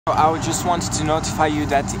I just wanted to notify you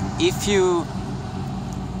that if you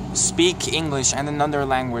speak English and another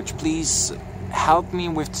language, please help me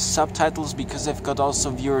with the subtitles, because I've got also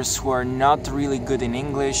viewers who are not really good in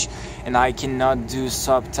English and I cannot do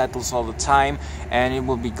subtitles all the time, and it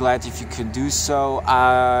will be glad if you could do so.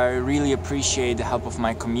 I really appreciate the help of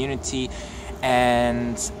my community,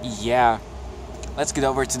 and yeah, let's get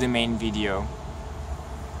over to the main video.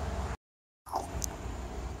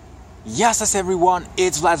 Yes, everyone,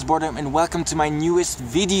 it's Vlad's Boredom and welcome to my newest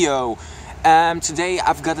video. Today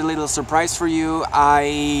I've got a little surprise for you.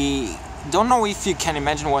 I don't know if you can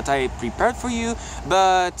imagine what I prepared for you,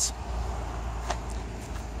 but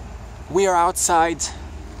we are outside,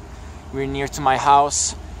 we're near to my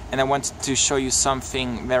house, and I wanted to show you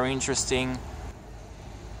something very interesting.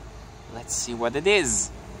 Let's see what it is.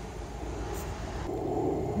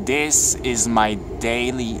 This is my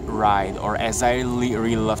daily ride, or as I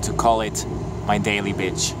really love to call it, my daily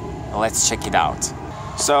bitch. Let's check it out.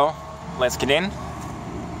 So, let's get in.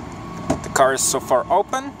 The car is so far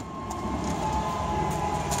open.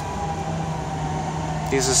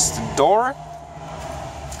 This is the door.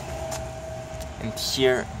 And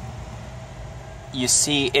here you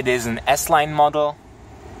see it is an S-Line model.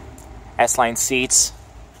 S-Line seats.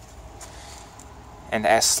 And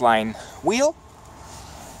S-Line wheel.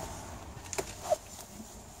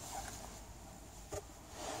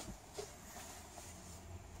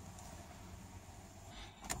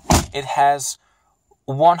 It has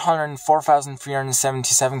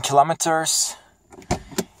 104,377 kilometers,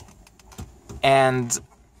 and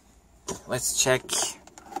let's check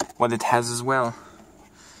what it has as well.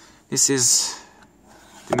 This is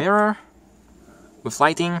the mirror with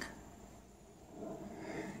lighting.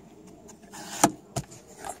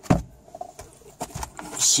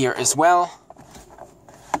 Here as well,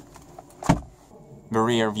 the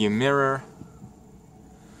rear view mirror,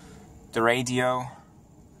 the radio,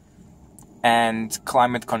 and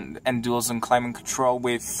dual zone climate control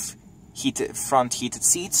with front heated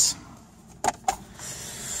seats.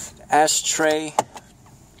 Ashtray.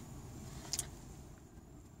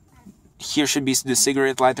 Here should be the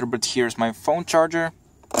cigarette lighter, but here's my phone charger.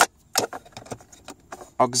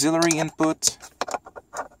 Auxiliary input.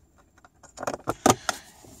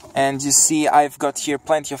 And you see I've got here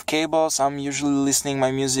plenty of cables. I'm usually listening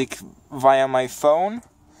my music via my phone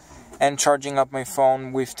and charging up my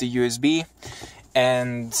phone with the USB,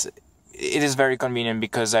 and it is very convenient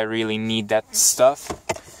because I really need that stuff.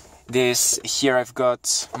 Here I've got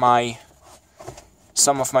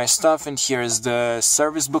some of my stuff, and here is the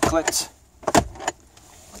service booklet.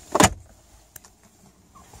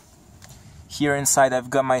 Here inside I've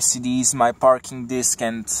got my CDs, my parking disc,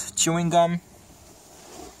 and chewing gum.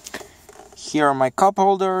 Here are my cup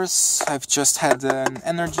holders. I've just had an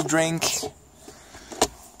energy drink.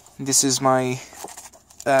 This is my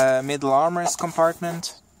middle armrest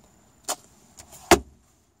compartment,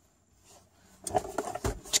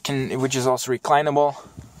 which is also reclinable.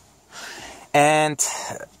 And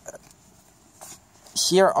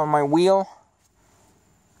here on my wheel,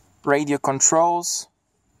 radio controls.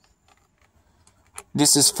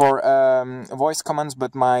 This is for voice commands,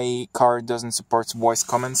 but my car doesn't support voice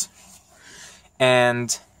commands.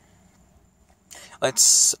 And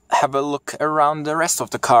let's have a look around the rest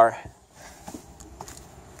of the car.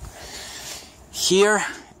 Here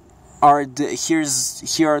are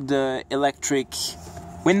the electric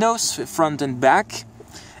windows, front and back,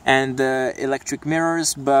 and the electric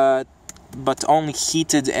mirrors, but only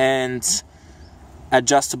heated and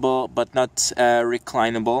adjustable, but not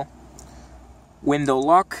reclinable. Window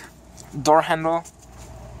lock, door handle.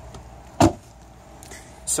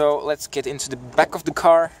 So let's get into the back of the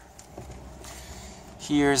car.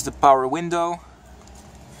 Here's the power window.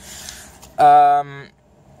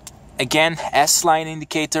 Again, S-Line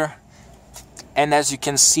indicator. And as you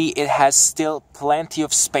can see, it has still plenty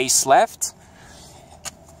of space left.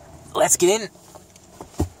 Let's get in.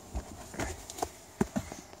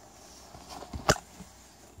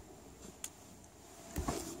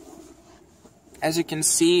 As you can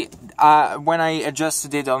see, when I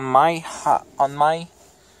adjusted it on my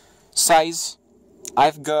size,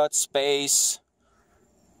 I've got space.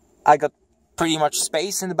 I got pretty much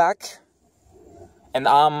space in the back, and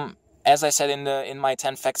as I said in my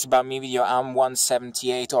 10 facts about me video, I'm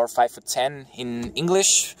 178 or 5'10" in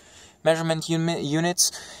English measurement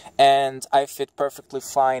units, and I fit perfectly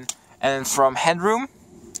fine. And from headroom,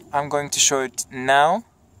 I'm going to show it now.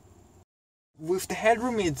 With the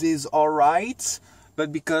headroom it is alright,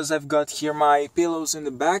 but because I've got here my pillows in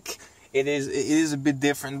the back, it is a bit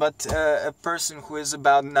different. But a person who is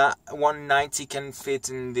about 190 can fit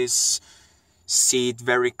in this seat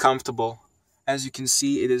very comfortable. As you can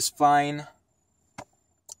see, it is fine.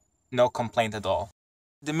 No complaint at all.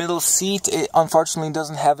 The middle seat, it unfortunately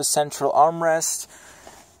doesn't have a central armrest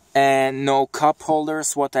and no cup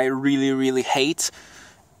holders, what I really hate.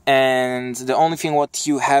 And the only thing what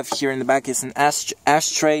you have here in the back is an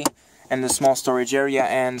ashtray and a small storage area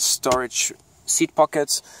and storage seat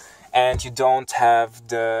pockets, and you don't have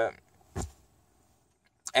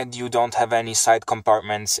any side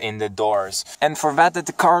compartments in the doors. And for that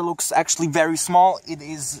the car looks actually very small, it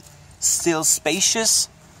is still spacious.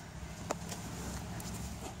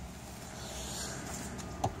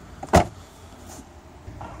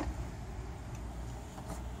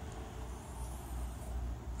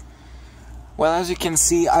 Well, as you can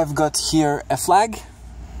see, I've got here a flag.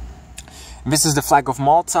 This is the flag of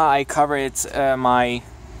Malta. I covered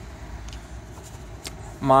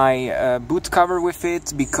my boot cover with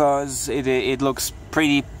it because it looks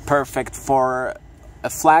pretty perfect for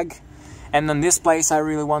a flag. And on this place I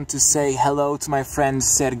really want to say hello to my friend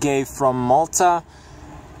Sergey from Malta.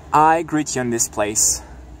 I greet you on this place.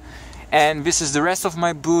 And this is the rest of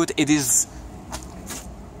my boot. It is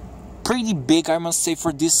pretty big, I must say,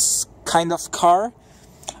 for this kind of car.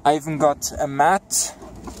 I even got a mat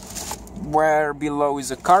where below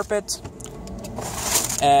is a carpet,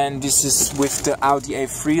 and this is with the Audi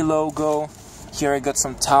A3 logo. Here I got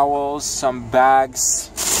some towels, some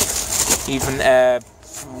bags, even a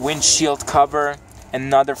windshield cover,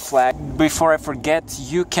 another flag. Before I forget,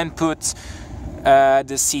 you can put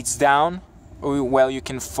the seats down. Well, you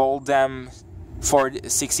can fold them for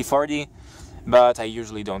 60/40, but I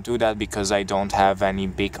usually don't do that because I don't have any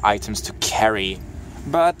big items to carry.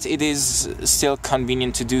 But it is still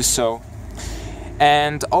convenient to do so.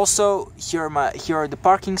 And also, here are the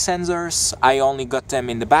parking sensors. I only got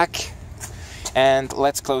them in the back. And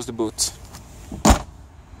let's close the boot.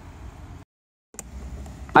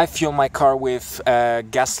 I fuel my car with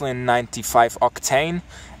gasoline 95 octane,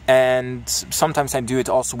 and sometimes I do it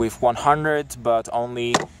also with 100, but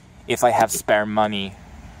only if I have spare money.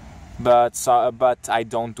 But I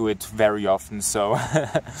don't do it very often, so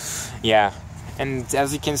yeah. And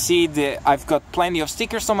as you can see, I've got plenty of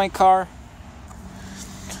stickers on my car.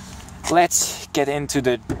 Let's get into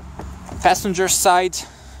the passenger side.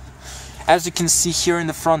 As you can see here in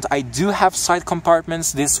the front, I do have side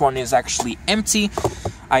compartments. This one is actually empty.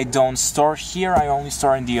 I don't store here, I only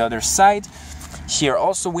store on the other side. Here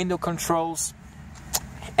also window controls.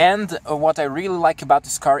 And what I really like about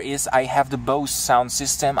this car is I have the Bose sound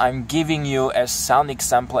system. I'm giving you a sound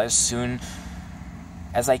example as soon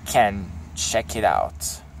as I can. Check it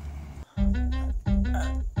out.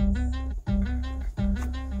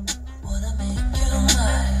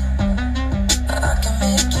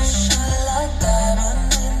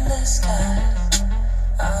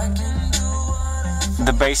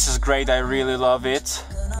 The bass is great, I really love it.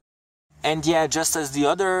 And yeah, just as the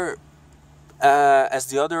other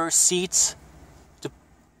seats, the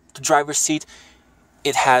driver's seat,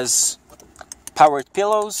 it has powered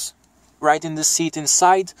pillows right in the seat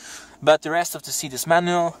inside, but the rest of the seat is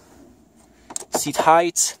manual. Seat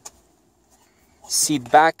height, seat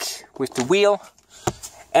back with the wheel,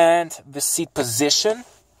 and the seat position,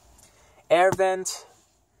 air vent,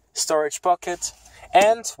 storage pocket.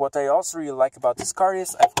 And what I also really like about this car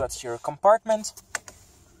is I've got here a compartment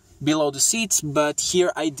below the seats, but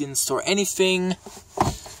here I didn't store anything,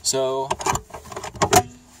 so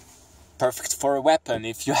perfect for a weapon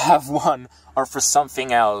if you have one, or for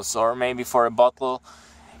something else, or maybe for a bottle.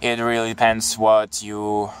 It really depends what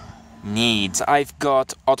you need. I've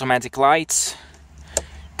got automatic lights,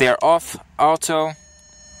 they're off, auto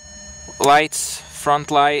lights,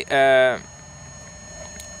 front light,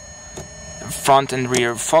 front and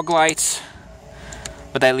rear fog lights,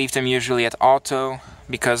 but I leave them usually at auto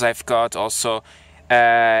because I've got also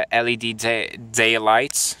LED day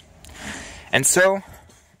lights. And so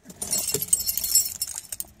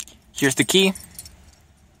here's the key.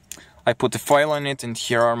 I put the foil on it, and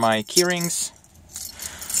here are my key rings.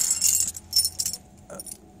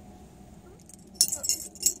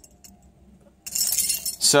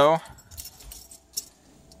 So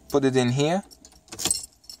put it in here.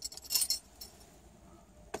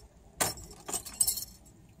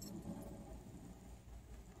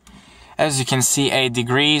 As you can see, 8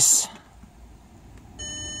 degrees.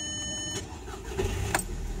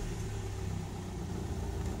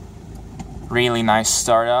 Really nice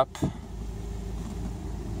startup.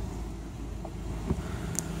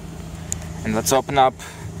 And let's open up,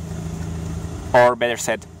 or better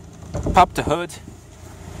said, pop the hood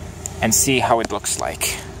and see how it looks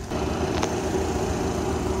like. .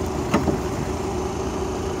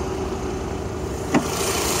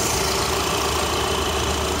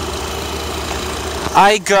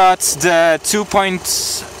 I got the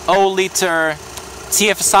 2.0 liter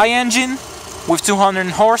TFSI engine with 200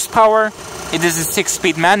 horsepower. It is a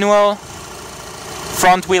 6-speed manual,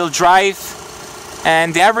 front wheel drive,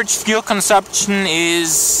 and the average fuel consumption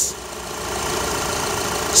is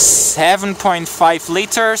 7.5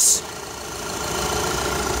 liters.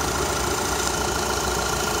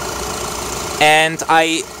 And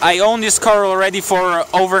I own this car already for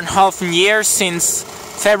over half a year, since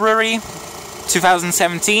February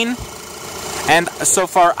 2017, and so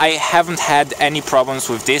far I haven't had any problems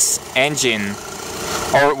with this engine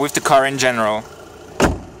or with the car in general.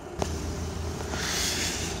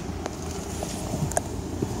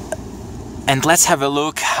 And let's have a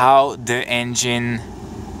look how the engine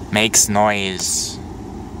makes noise.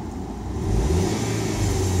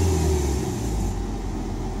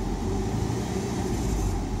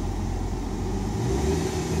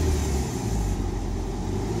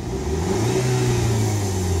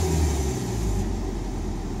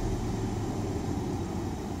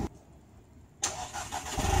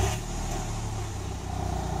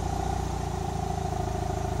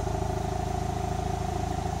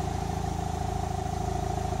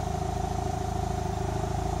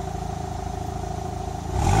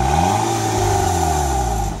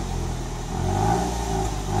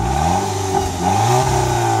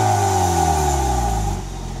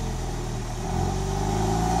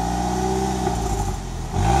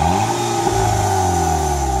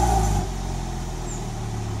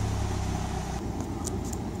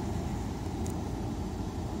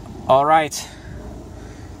 Alright,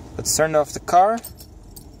 let's turn off the car,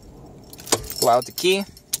 pull out the key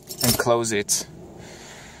and close it.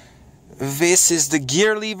 This is the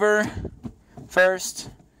gear lever: first,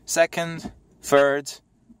 second, third,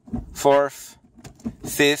 fourth,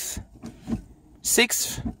 fifth,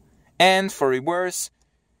 sixth, and for reverse,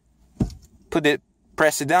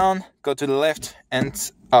 press it down, go to the left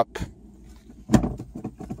and up.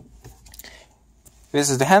 This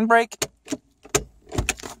is the handbrake.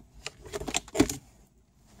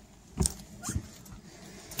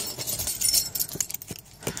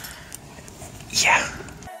 Yeah.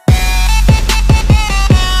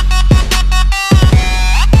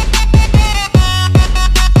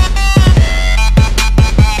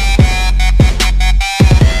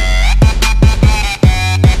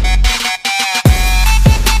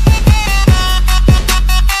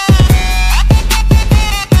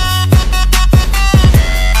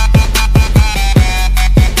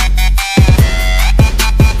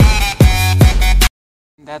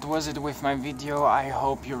 That was it with my video. I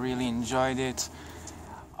hope you really enjoyed it.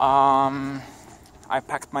 I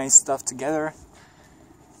packed my stuff together,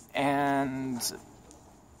 and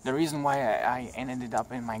the reason why I ended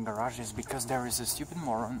up in my garage is because there is a stupid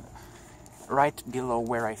moron right below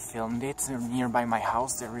where I filmed it. Nearby my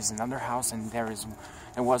house there is another house, and there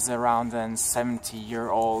was around a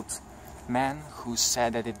 70-year-old man who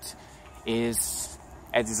said that it is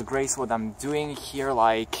a disgrace what I'm doing here,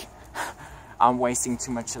 like I'm wasting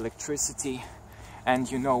too much electricity. And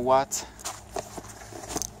you know what?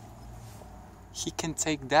 He can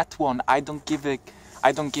take that one. I don't give a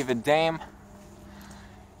damn.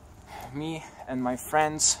 Me and my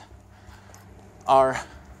friends are,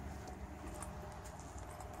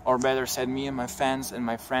 or better said, me and my fans and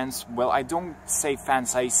my friends, well, I don't say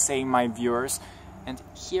fans, I say my viewers. And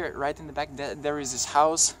here, right in the back, there is this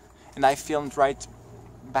house, and I filmed right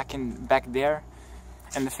back there.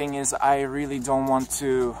 And the thing is, I really don't want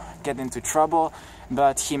to get into trouble,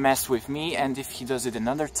 but he messed with me, and if he does it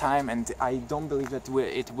another time, and I don't believe that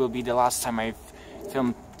it will be the last time I've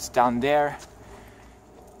filmed down there.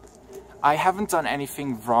 I haven't done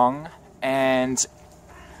anything wrong, and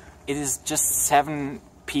it is just 7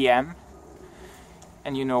 PM,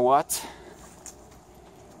 and you know what?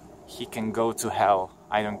 He can go to hell.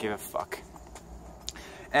 I don't give a fuck.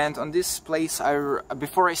 And on this place,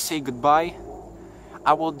 before I say goodbye,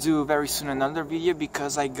 I will do very soon another video,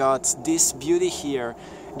 because I got this beauty here.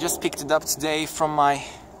 Just picked it up today from my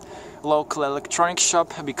local electronics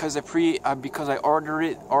shop because I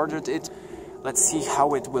ordered it. Let's see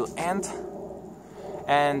how it will end.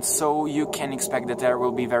 And so you can expect that there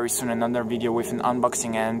will be very soon another video with an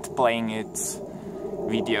unboxing and playing it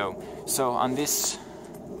video. So on this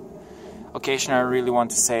occasion, I really want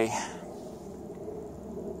to say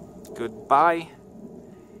goodbye.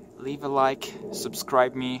 Leave a like,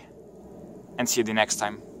 subscribe me, and see you the next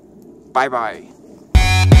time. Bye bye.